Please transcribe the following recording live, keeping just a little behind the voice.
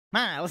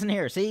Listen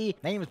here, see?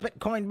 Name's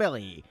Bitcoin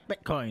Billy.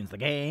 Bitcoin's the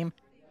game.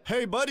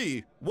 Hey,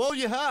 buddy, what'll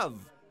you have?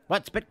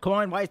 What's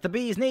Bitcoin? Why, it's the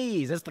bee's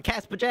knees. It's the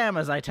cat's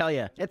pajamas, I tell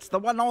you. It's the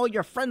one all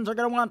your friends are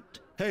gonna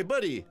want. Hey,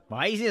 buddy.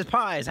 Why, easy as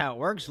pie is how it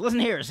works. Listen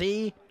here,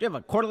 see? Do you have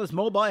a cordless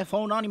mobile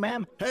phone on you,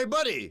 ma'am? Hey,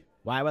 buddy.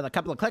 Why, with a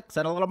couple of clicks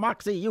and a little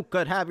moxie, you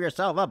could have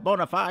yourself a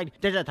bona fide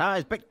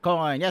digitized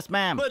Bitcoin. Yes,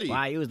 ma'am. Buddy.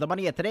 Why use the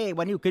money of today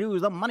when you could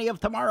use the money of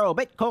tomorrow?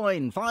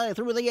 Bitcoin, fly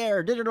through the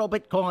air, digital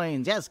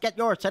Bitcoins. Yes, get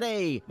yours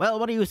today. Well,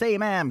 what do you say,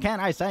 ma'am? Can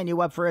I sign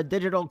you up for a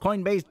digital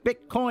coin-based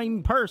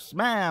Bitcoin purse,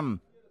 ma'am?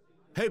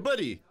 Hey,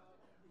 buddy.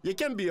 You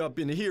can't be up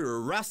in here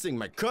harassing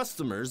my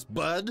customers,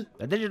 bud.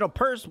 The digital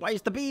purse, why,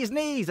 it's the bee's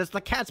knees. It's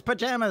the cat's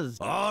pajamas.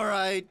 All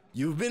right,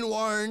 you've been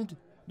warned.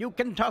 You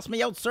can toss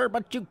me out, sir,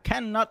 but you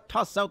cannot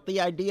toss out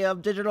the idea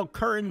of digital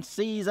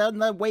currencies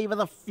and the wave of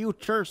the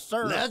future,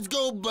 sir. Let's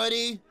go,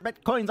 buddy.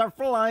 Bitcoins are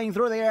flying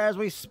through the air as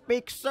we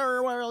speak,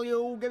 sir. Will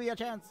you give me a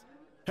chance?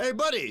 Hey,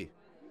 buddy.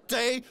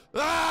 Say,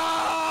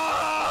 ah!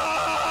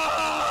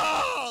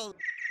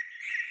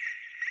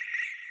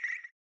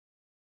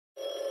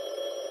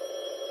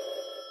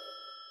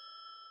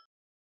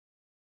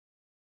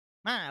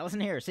 Listen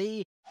here,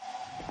 see?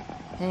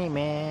 Hey,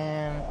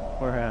 man.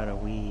 We're out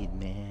of weed,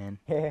 man.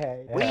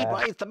 Weed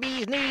bites the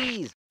bee's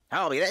knees.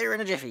 I'll be there in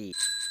a jiffy.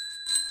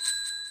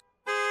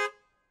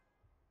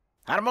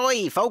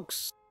 Attaboy,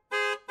 folks.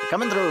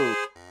 Coming through.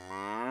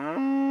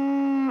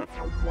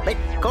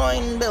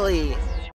 Bitcoin Billy.